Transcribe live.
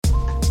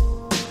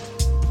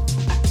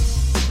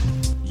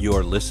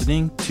You're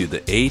listening to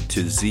the A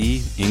to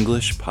Z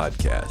English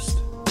Podcast.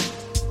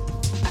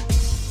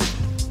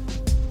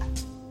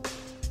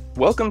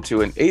 Welcome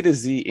to an A to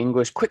Z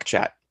English quick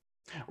chat.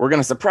 We're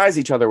going to surprise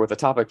each other with a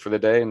topic for the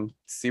day and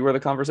see where the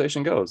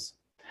conversation goes.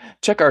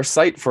 Check our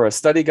site for a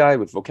study guide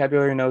with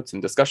vocabulary notes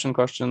and discussion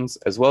questions,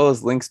 as well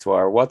as links to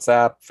our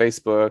WhatsApp,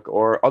 Facebook,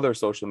 or other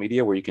social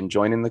media where you can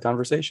join in the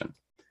conversation.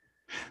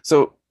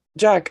 So,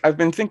 Jack, I've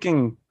been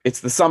thinking it's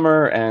the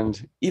summer,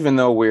 and even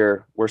though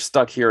we're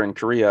stuck here in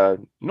Korea,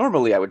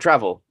 normally I would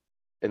travel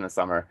in the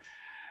summer.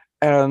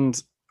 And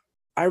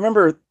I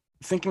remember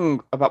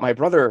thinking about my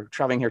brother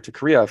traveling here to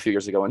Korea a few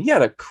years ago, and he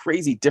had a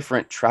crazy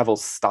different travel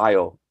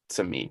style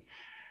to me.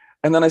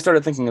 And then I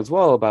started thinking as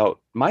well about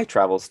my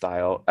travel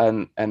style,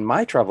 and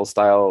my travel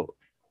style,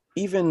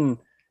 even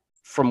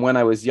from when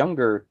I was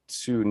younger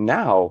to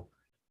now,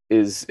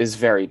 is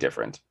very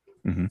different.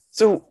 Mm-hmm.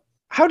 So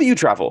how do you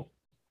travel?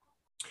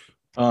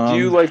 Do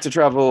you like to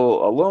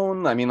travel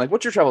alone? I mean, like,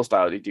 what's your travel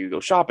style? Do you go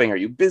shopping? Are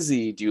you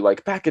busy? Do you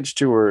like package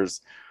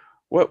tours?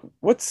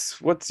 What's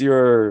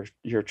your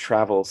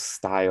travel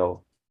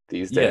style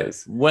these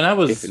days? When I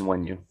was if and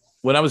when you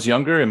when I was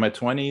younger in my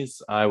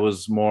 20s, I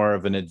was more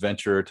of an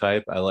adventurer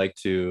type. I like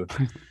to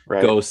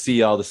right. go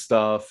see all the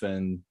stuff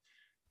and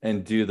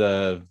do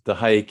the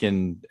hike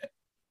and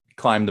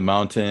climb the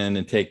mountain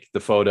and take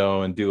the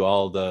photo and do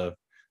all the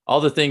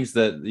things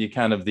that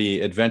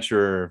the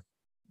adventurer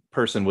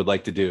person would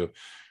like to do.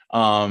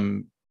 Now,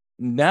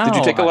 did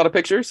you take a lot of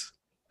pictures?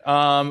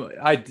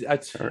 I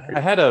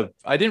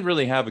didn't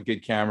really have a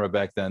good camera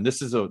back then.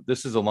 This is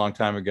a long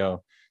time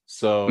ago.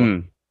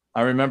 So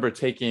I remember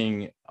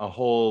taking a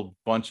whole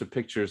bunch of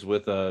pictures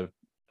with a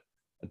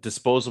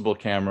disposable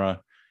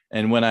camera.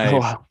 And when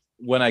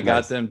I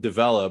got them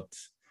developed,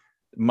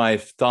 my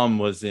thumb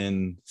was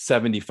in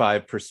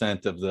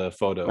 75% of the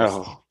photos.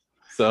 Oh.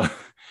 So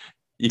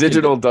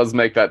digital does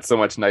make that so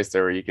much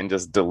nicer, where you can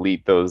just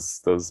delete those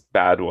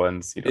bad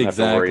ones. You don't have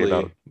to worry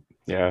about.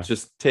 Yeah,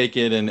 just take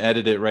it and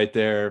edit it right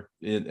there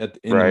in the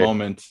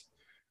moment.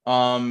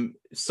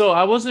 So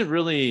I was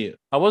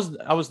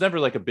never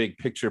like a big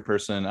picture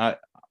person. I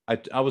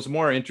was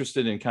more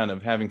interested in kind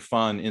of having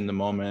fun in the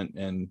moment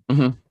and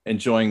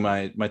enjoying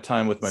my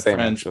time with my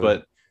friends. Actually.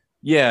 But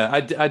yeah,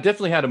 I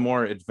definitely had a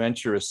more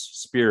adventurous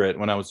spirit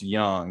when I was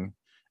young.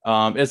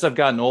 As I've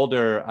gotten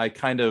older, I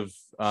kind of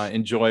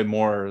enjoy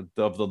more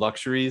of the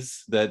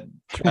luxuries that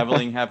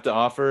traveling have to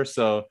offer.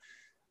 So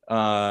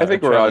I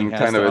think we're on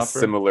kind of a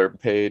similar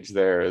page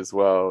there as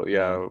well.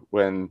 Yeah.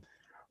 When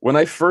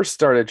I first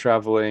started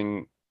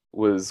traveling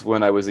was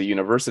when I was a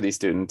university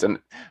student, and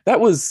that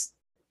was,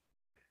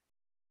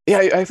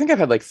 I think I've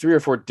had like 3 or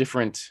 4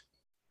 different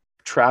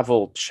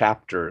travel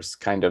chapters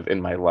kind of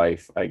in my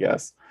life, I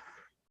guess.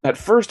 At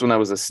first, when I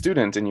was a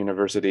student in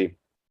university,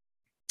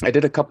 I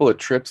did a couple of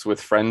trips with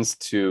friends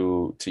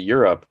to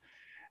Europe.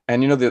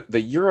 And,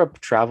 the Europe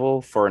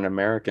travel for an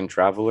American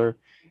traveler,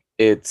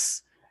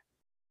 it's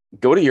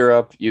go to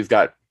Europe. You've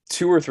got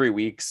 2 or 3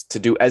 weeks to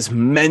do as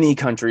many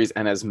countries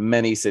and as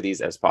many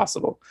cities as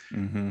possible.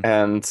 Mm-hmm.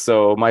 And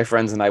so my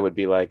friends and I would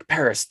be like,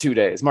 Paris 2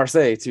 days,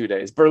 Marseille 2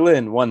 days,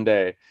 Berlin 1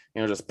 day,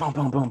 just boom,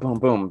 boom, boom, boom,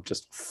 boom,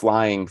 just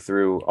flying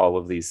through all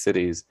of these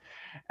cities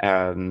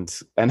and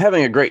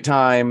having a great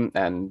time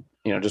and,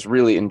 just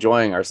really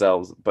enjoying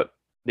ourselves. But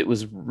it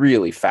was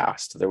really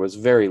fast. There was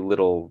very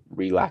little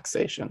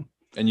relaxation.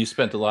 And you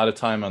spent a lot of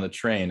time on the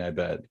train, I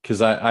bet,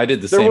 because I did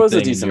the same thing. There was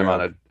a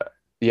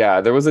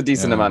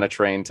decent amount of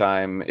train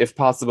time. If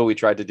possible, we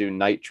tried to do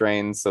night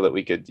trains so that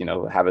we could,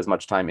 have as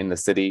much time in the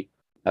city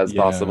as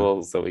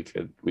possible, so we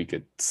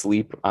could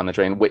sleep on the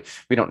train. We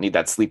don't need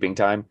that sleeping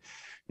time.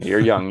 You're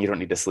young, you don't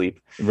need to sleep.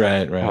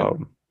 Right.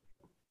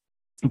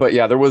 But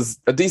yeah, there was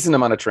a decent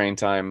amount of train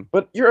time.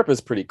 But Europe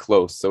is pretty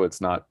close, so it's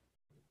not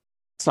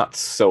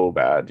so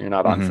bad. You're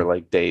not on for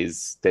like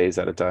days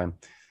at a time.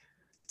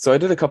 So I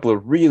did a couple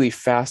of really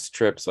fast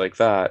trips like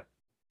that.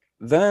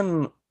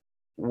 Then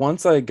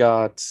once I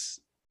got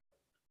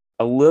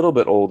a little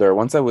bit older,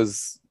 once I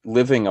was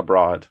living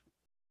abroad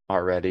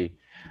already,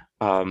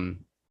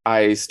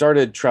 I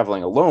started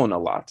traveling alone a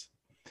lot.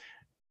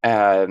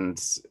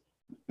 And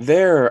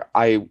there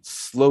I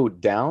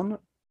slowed down,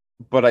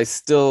 but I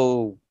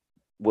still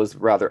was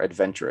rather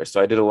adventurous. So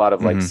I did a lot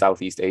of like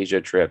Southeast Asia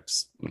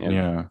trips,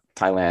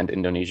 Thailand,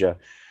 Indonesia.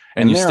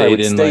 And you stayed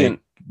in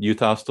youth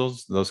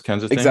hostels, those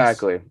kinds of things?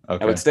 Exactly.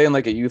 Okay. I would stay in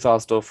like a youth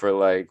hostel for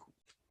like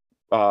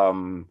a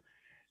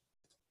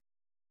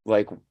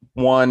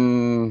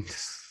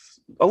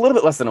little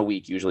bit less than a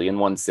week, usually in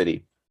one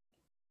city.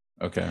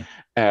 Okay.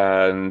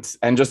 And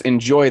just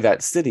enjoy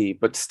that city,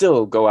 but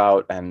still go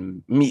out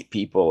and meet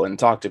people and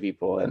talk to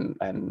people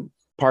and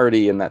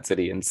party in that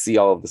city and see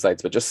all of the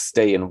sites, but just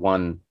stay in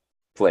one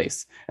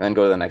place and then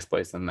go to the next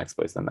place and the next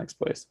place and the next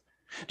place.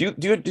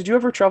 Did you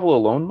ever travel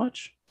alone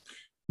much?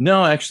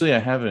 No, actually I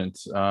haven't.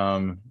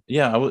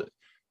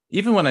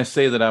 Even when I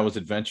say that I was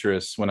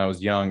adventurous when I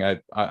was young, I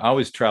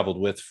always traveled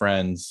with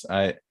friends.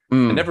 I've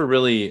never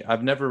really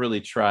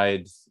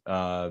tried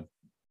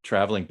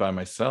traveling by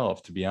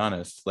myself, to be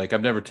honest. Like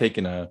I've never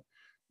taken a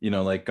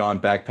like gone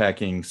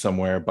backpacking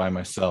somewhere by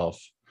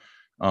myself.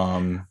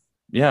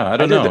 Yeah, I I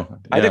don't did know.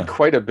 I did Yeah.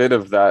 quite a bit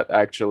of that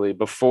actually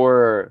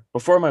before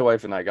my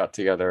wife and I got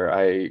together.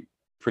 I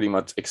pretty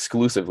much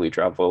exclusively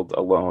traveled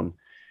alone,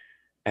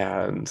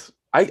 and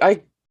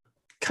I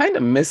kind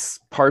of miss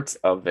parts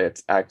of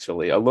it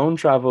actually. Alone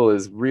travel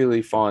is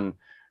really fun,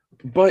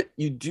 but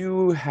you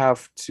do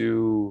have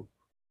to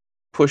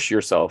push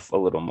yourself a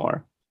little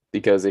more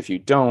because if you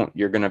don't,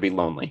 you're going to be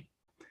lonely.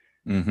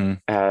 Mm-hmm.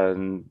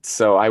 And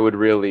so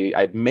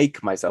I'd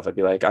make myself, I'd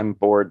be like, I'm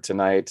bored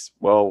tonight.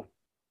 Well,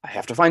 I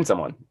have to find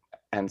someone.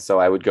 And so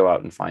I would go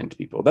out and find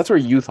people. That's where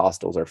youth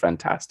hostels are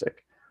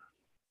fantastic.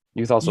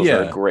 Youth hostels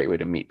are a Yeah. great way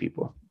to meet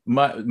people.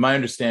 My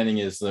understanding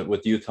is that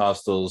with youth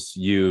hostels,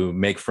 you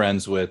make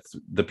friends with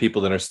the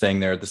people that are staying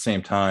there at the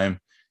same time.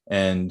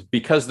 And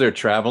because they're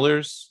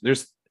travelers,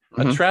 there's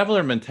a Hmm.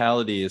 traveler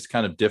mentality is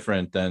kind of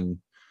different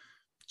than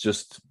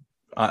just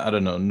I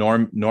don't know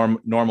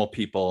normal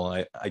people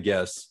I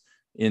guess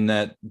in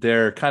that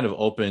they're kind of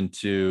open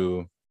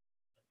to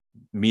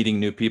meeting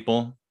new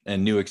people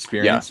and new Yeah.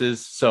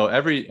 experiences. So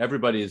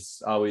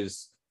everybody's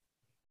always,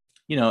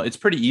 it's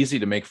pretty easy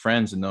to make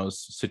friends in those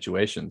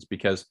situations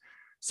because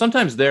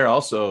sometimes they're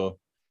also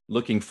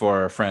looking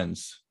for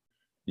friends,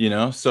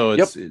 so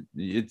Yep.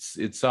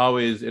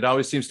 it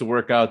always seems to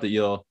work out that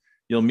you'll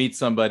meet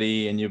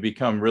somebody and you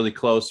become really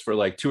close for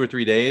like 2 or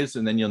 3 days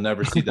and then you'll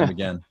never see them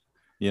again,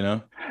 you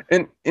know.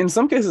 And in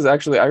some cases,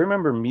 actually, I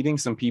remember meeting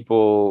some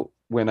people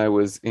when I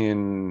was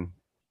in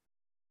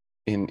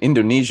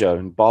Indonesia,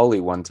 in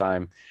Bali one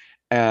time.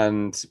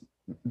 And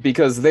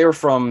because they were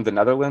from the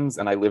Netherlands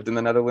and I lived in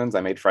the Netherlands,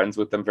 I made friends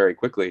with them very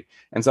quickly.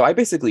 And so I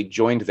basically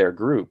joined their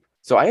group.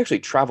 So I actually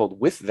traveled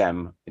with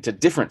them to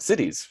different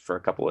cities for a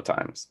couple of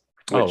times,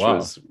 Oh, which wow.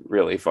 was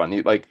really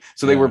fun. Like,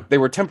 so they Yeah. were they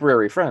were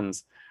temporary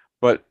friends,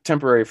 but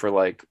temporary for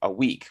like a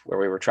week where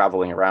we were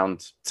traveling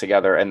around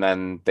together, and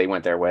then they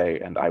went their way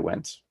and I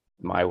went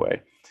my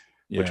way,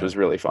 which Yeah. was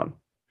really fun.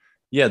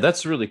 Yeah,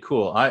 that's really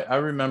cool. I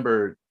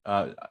remember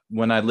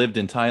when I lived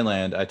in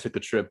Thailand, I took a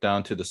trip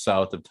down to the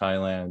south of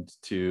Thailand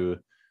to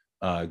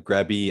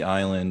Krabi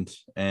Island,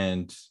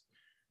 and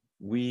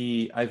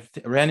I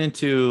ran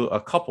into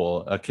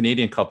a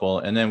Canadian couple,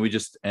 and then we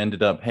just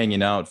ended up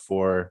hanging out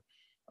for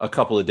a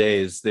couple of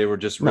days. They were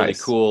just really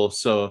Nice. cool.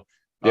 So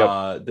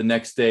Yep. the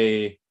next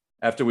day,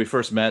 after we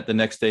first met, the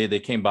next day they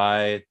came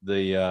by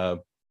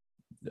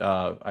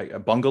a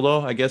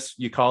bungalow, I guess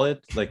you call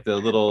it, like the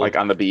Like little.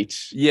 on the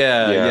beach.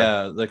 Yeah, Yeah.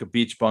 yeah, like a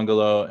beach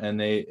bungalow, and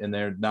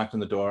they're knocked on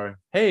the door.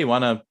 Hey, you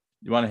wanna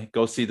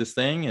go see this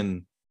thing?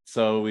 And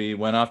so we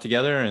went off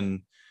together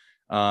and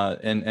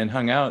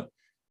hung out.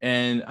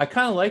 And I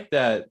kind of like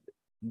that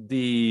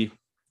the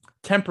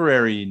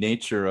temporary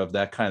nature of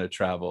that kind of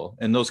travel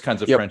and those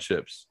kinds of Yep.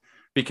 friendships,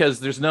 because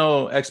there's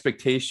no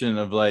expectation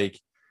of like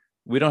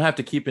we don't have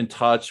to keep in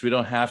touch. We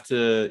don't have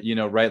to,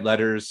 write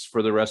letters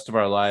for the rest of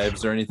our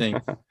lives or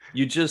anything.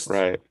 You just,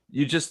 Right.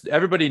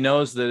 everybody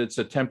knows that it's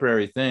a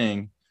temporary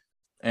thing,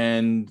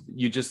 and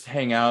you just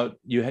hang out.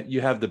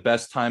 You have the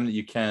best time that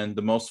you can,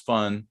 the most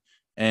fun,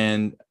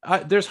 and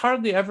there's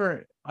hardly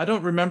ever. I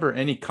don't remember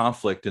any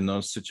conflict in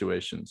those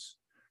situations.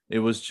 It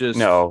was just,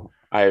 No,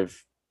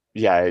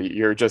 yeah,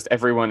 you're just,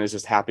 everyone is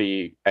just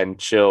happy and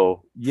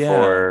chill yeah,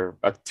 for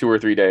 2 or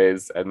 3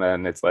 days. And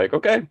then it's like,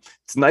 okay,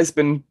 it's nice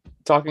been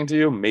talking to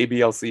you.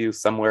 Maybe I'll see you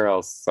somewhere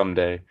else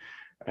someday.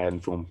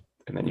 And boom.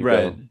 And then you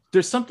right. go.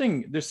 There's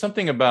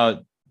something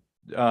about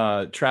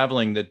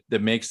traveling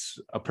that makes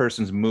a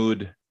person's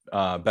mood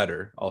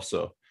better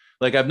also.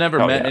 Like I've never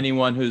Oh, met yeah.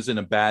 anyone who's in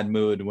a bad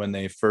mood when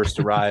they first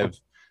arrive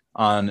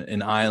on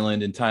an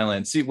island in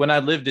Thailand. See, when I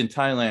lived in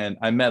Thailand,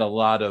 I met a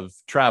lot of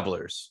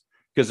travelers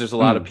because there's a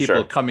lot of people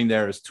Sure. coming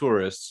there as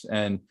tourists,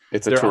 and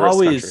It's a they're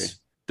tourist country.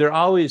 always they're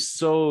always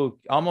so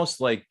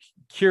almost like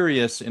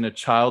curious in a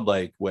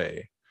childlike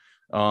way.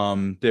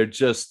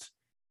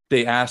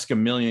 They ask a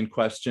million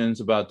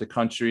questions about the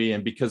country,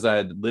 and because I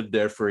had lived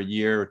there for a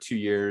year or 2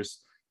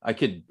 years, I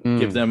could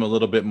give Mm, them a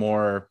little bit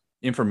more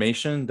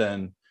information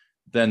than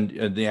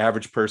the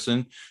average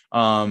person.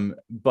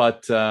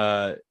 But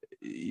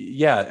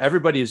yeah,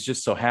 everybody is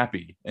just so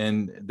happy,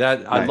 and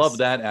that I love nice.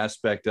 that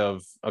aspect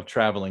of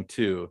traveling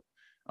too.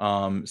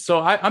 So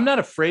I'm not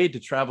afraid to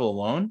travel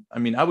alone. I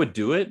mean, I would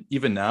do it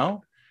even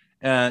now.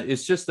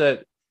 It's just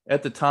that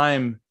at the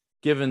time,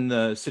 given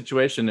the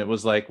situation, it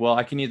was like, well,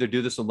 I can either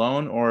do this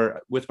alone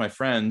or with my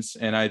friends,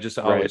 and I just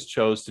Right. always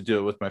chose to do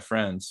it with my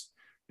friends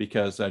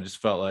because I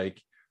just felt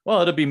like,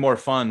 well, it'll be more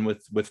fun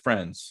with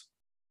friends.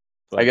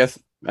 I But guess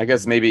I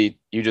guess maybe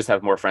you just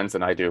have more friends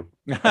than I do.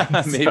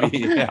 And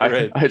maybe, so yeah, I,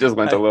 right. I just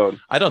went I alone.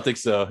 I don't think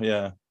so.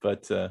 Yeah,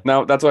 but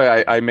Now that's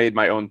why I made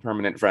my own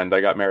permanent friend.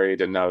 I got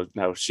married, and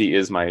now she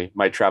is my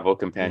travel yeah,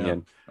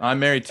 companion. I'm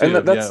married And too. Yeah,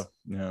 that's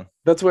yeah.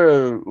 that's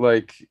where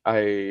like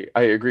I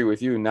agree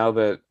with you. Now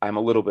that I'm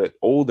a little bit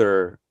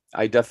older,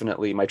 I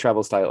definitely, my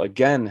travel style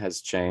again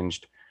has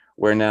changed.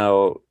 Where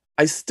now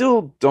I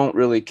still don't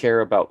really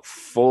care about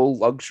full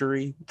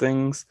luxury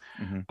things.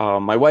 Hmm.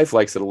 My wife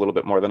likes it a little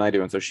bit more than I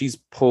do, and so she's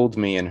pulled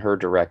me in her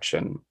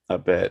direction a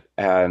bit.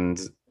 And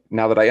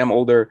now that I am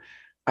older,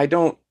 I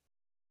don't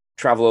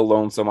travel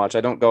alone so much.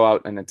 I don't go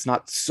out, and it's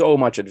not so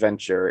much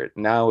adventure.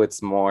 Now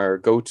it's more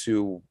go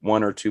to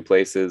one or two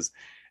places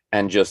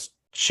and just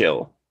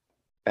chill,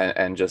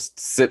 and just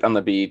sit on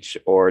the beach,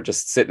 or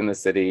just sit in the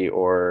city,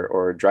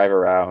 or drive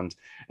around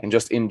and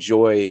just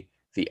enjoy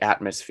the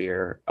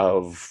atmosphere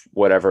of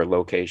whatever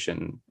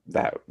location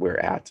that we're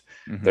at.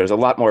 Mm-hmm. There's a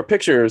lot more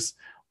pictures,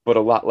 but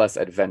a lot less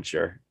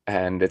adventure,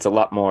 and it's a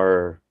lot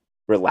more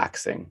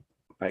relaxing,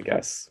 I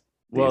guess,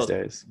 these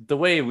days. The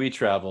way we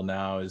travel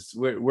now is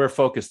we're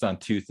focused on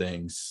two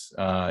things: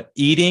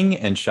 eating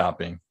and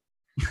shopping.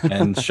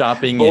 And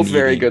shopping both and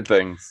very eating. Good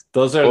things.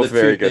 Those are both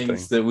the two things,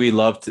 things that we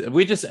love to.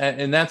 We just,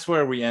 and that's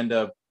where we end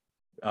up.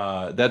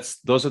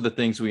 Those are the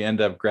things we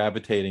end up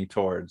gravitating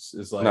towards.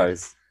 Is like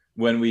nice.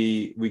 When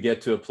we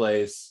get to a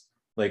place,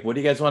 like, what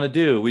do you guys want to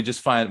do? We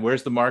just find,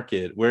 where's the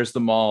market, where's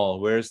the mall,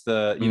 where's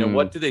the,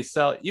 what do they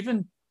sell?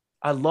 Even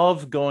I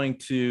love going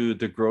to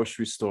the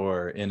grocery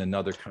store in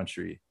another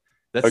country.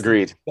 That's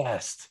Agreed. The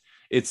best.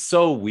 It's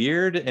so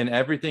weird, and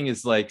everything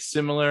is like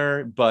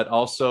similar but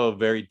also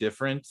very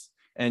different,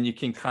 and you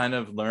can kind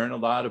of learn a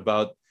lot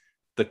about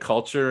the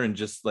culture and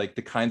just like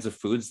the kinds of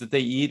foods that they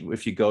eat.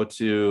 If you go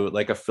to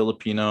like a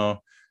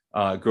Filipino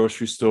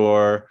grocery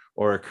store,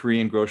 or a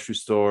Korean grocery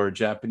store,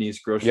 Japanese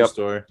grocery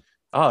store,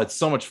 oh, it's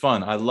so much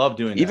fun. I love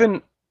doing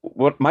that.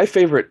 What my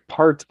favorite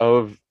part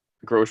of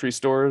grocery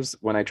stores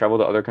when I travel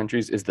to other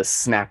countries is the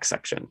snack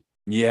section.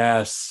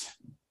 Yes,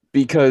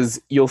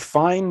 because you'll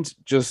find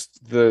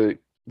just the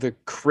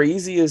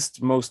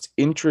craziest, most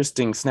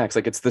interesting snacks.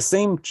 Like, it's the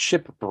same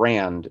chip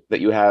brand that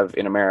you have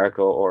in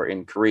America or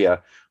in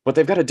Korea, but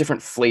they've got a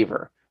different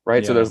flavor,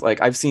 right? Yeah. So there's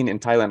like, I've seen in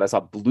Thailand, I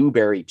saw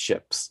blueberry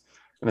chips,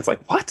 and it's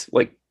like, what?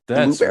 Like,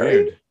 that's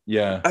blueberry? Weird.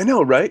 Yeah, I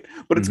know, right?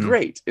 But it's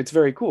great. It's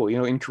very cool.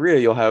 In Korea,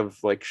 you'll have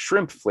like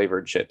shrimp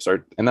flavored chips,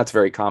 and that's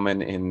very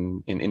common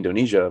in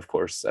Indonesia, of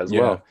course, as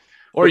well.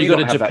 Or you go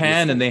to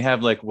Japan and they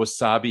have like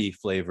wasabi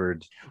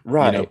flavored,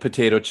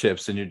 potato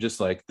chips, and you're just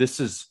like,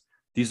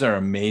 these are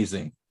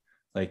amazing.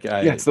 Like,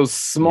 it's those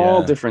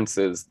small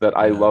differences that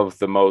I love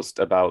the most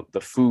about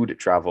the food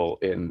travel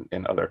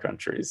in other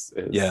countries.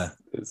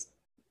 Is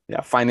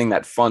finding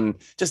that fun.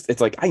 Just,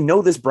 it's like, I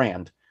know this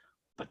brand,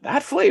 but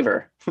that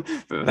flavor,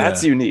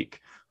 that's unique.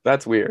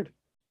 That's weird.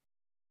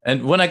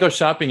 And when I go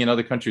shopping in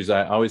other countries,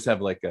 I always have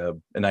like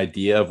an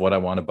idea of what I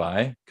want to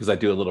buy, because I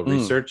do a little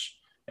research.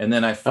 And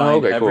then I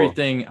find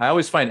everything. Cool. I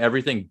always find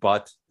everything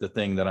but the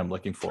thing that I'm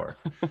looking for.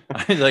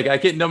 I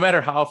can, no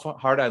matter how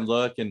hard I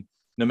look, and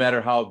no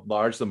matter how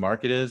large the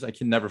market is, I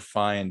can never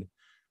find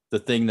the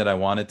thing that I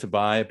wanted to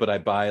buy. But I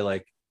buy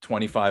like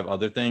 25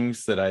 other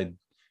things that I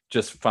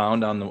just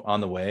found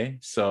on the way.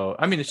 So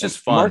I mean, it's just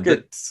fun.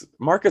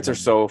 Markets are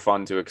so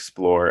fun to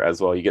explore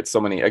as well. You get so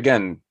many,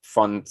 again,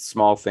 fun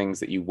small things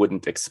that you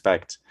wouldn't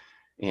expect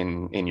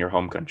in your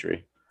home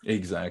country.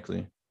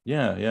 Exactly.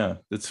 Yeah,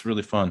 it's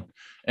really fun.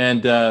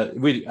 And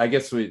I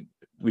guess we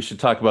should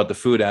talk about the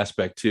food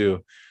aspect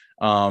too.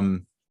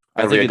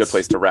 I think a good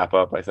place to wrap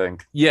up, I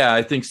think. Yeah,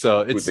 I think so.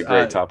 It's a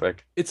great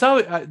topic. It's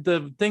how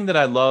the thing that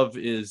I love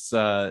is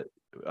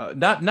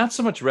not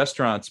so much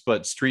restaurants,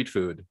 but street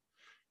food.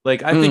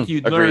 Like, I think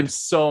you'd learn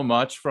so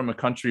much from a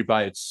country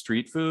by its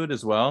street food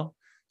as well.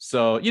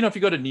 So, if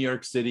you go to New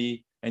York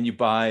City and you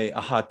buy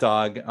a hot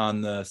dog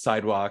on the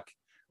sidewalk,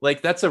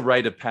 like, that's a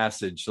rite of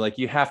passage. Like,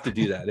 you have to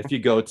do that if you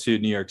go to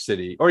New York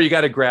City, or you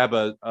got to grab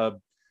a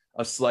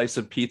slice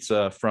of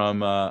pizza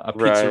from a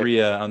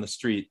pizzeria on the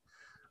street.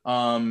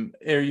 Or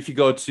if you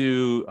go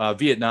to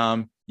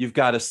Vietnam, you've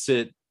got to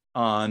sit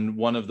on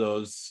one of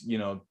those,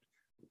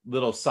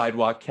 little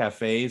sidewalk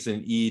cafes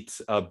and eat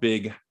a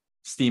big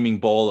steaming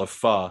bowl of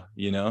pho,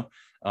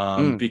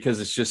 because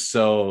it's just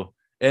so,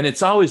 and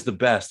it's always the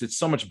best. It's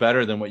so much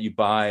better than what you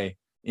buy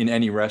in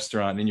any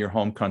restaurant in your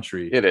home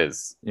country. It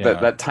is.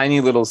 That tiny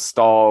little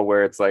stall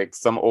where it's like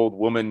some old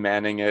woman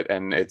manning it,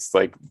 and it's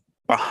like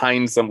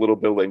behind some little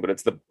building, but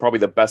it's probably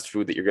the best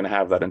food that you're going to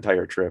have that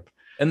entire trip.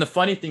 And the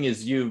funny thing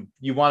is, you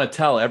want to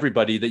tell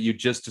everybody that you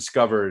just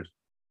discovered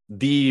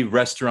the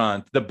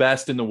restaurant, the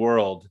best in the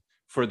world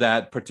for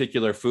that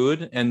particular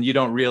food, and you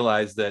don't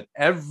realize that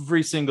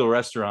every single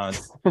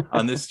restaurant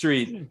on this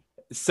street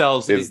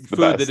sells food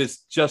that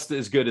is just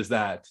as good as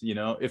that,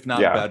 if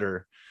not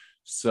better.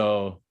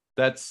 So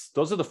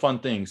those are the fun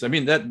things. I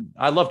mean, that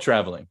I love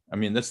traveling. I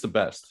mean, that's the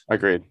best.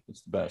 Agreed.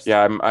 It's the best.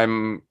 Yeah,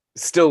 I'm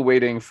still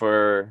waiting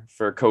for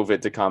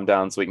COVID to calm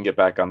down so we can get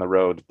back on the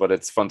road, but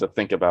it's fun to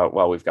think about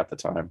while we've got the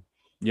time.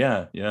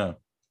 Yeah.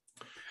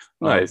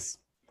 Nice.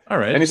 All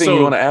right. Anything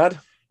you want to add?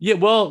 Yeah,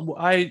 well,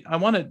 I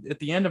want to, at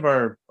the end of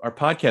our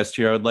podcast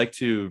here, I would like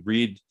to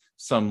read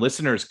some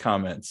listeners'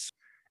 comments.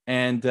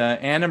 And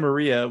Anna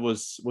Maria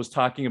was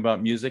talking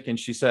about music, and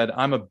she said,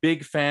 I'm a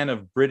big fan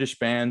of British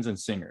bands and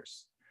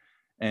singers.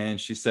 And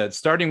she said,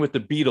 starting with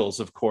the Beatles,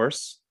 of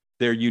course,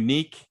 their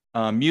unique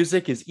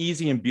music is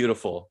easy and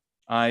beautiful.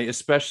 I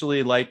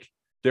especially like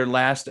their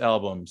last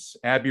albums.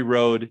 Abbey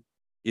Road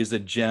is a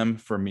gem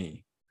for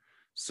me.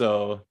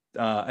 So,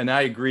 and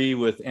I agree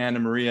with Anna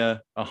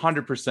Maria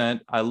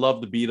 100%. I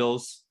love the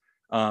Beatles.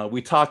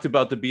 We talked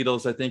about the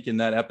Beatles, I think, in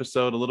that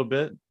episode a little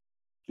bit.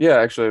 Yeah,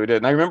 actually we did.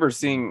 And I remember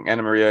seeing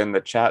Anna Maria in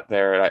the chat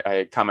there.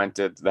 I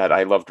commented that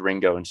I loved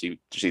Ringo, and she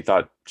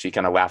thought, she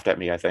kind of laughed at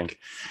me, I think.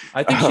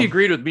 She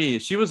agreed with me.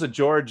 She was a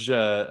George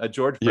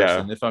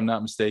person, if I'm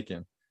not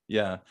mistaken.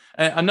 Yeah.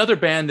 And another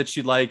band that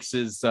she likes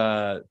is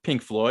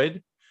Pink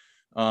Floyd.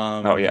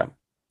 U2,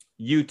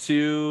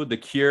 The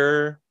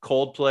Cure,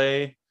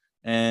 Coldplay,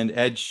 and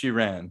Ed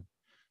Sheeran.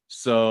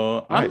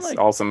 So nice.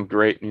 All some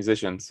great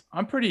musicians.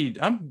 I'm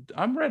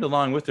right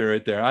along with her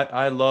right there.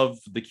 I love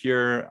The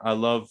Cure. I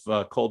love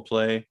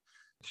Coldplay.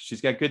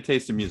 She's got good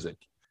taste in music.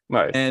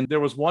 Nice. And there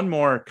was one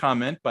more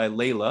comment by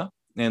Layla,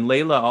 and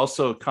Layla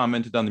also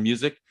commented on the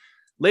music.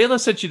 Layla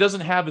said she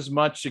doesn't have as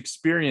much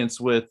experience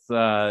with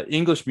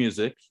English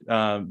music,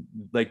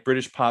 like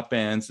British pop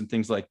bands and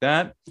things like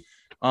that.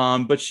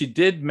 But she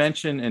did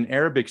mention an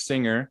Arabic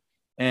singer.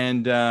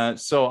 And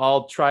so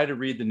I'll try to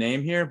read the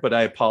name here, but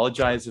I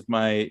apologize if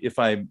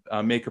I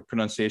make a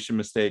pronunciation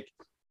mistake.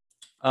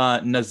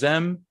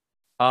 Nazem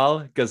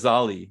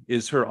Al-Ghazali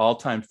is her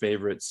all-time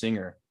favorite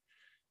singer,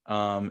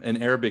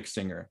 an Arabic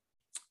singer.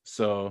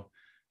 So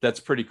that's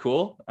pretty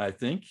cool, I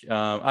think.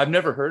 I've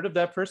never heard of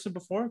that person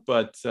before,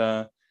 but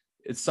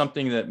it's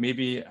something that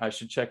maybe I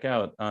should check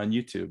out on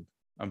YouTube.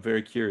 I'm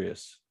very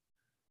curious.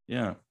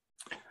 Yeah.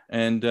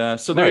 And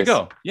so there you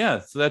go. Yeah,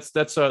 so that's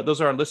those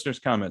are our listeners'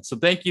 comments. So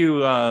thank you,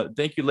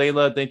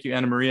 Layla. Thank you,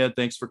 Anna Maria.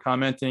 Thanks for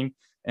commenting.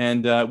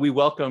 And we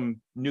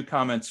welcome new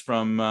comments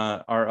from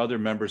our other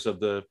members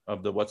of the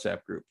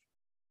WhatsApp group.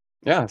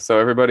 Yeah. So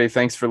everybody,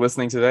 thanks for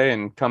listening today,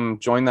 and come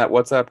join that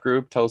WhatsApp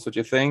group. Tell us what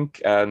you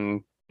think,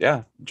 and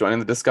yeah, join in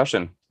the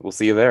discussion. We'll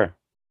see you there.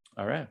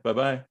 All right.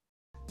 Bye-bye.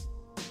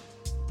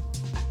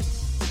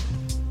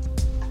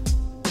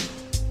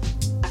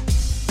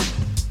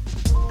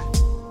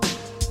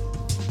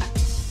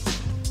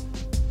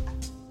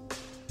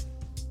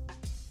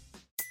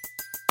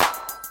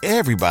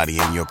 Everybody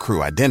in your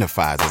crew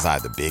identifies as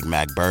either Big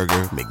Mac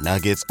Burger,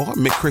 McNuggets, or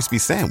McCrispy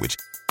Sandwich.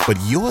 But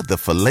you're the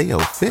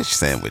Filet-O-Fish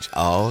Sandwich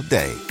all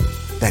day.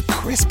 That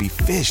crispy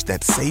fish,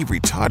 that savory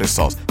tartar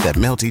sauce, that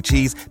melty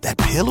cheese, that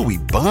pillowy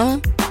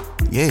bun.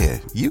 Yeah,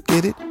 you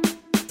get it.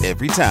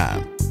 Every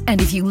time.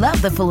 And if you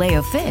love the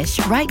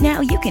Filet-O-Fish, right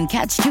now you can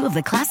catch two of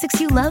the classics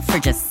you love for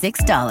just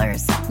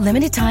 $6.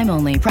 Limited time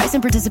only. Price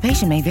and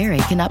participation may vary.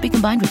 Cannot be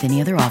combined with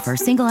any other offer.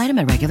 Single item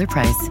at regular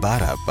price.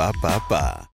 Ba-da-ba-ba-ba.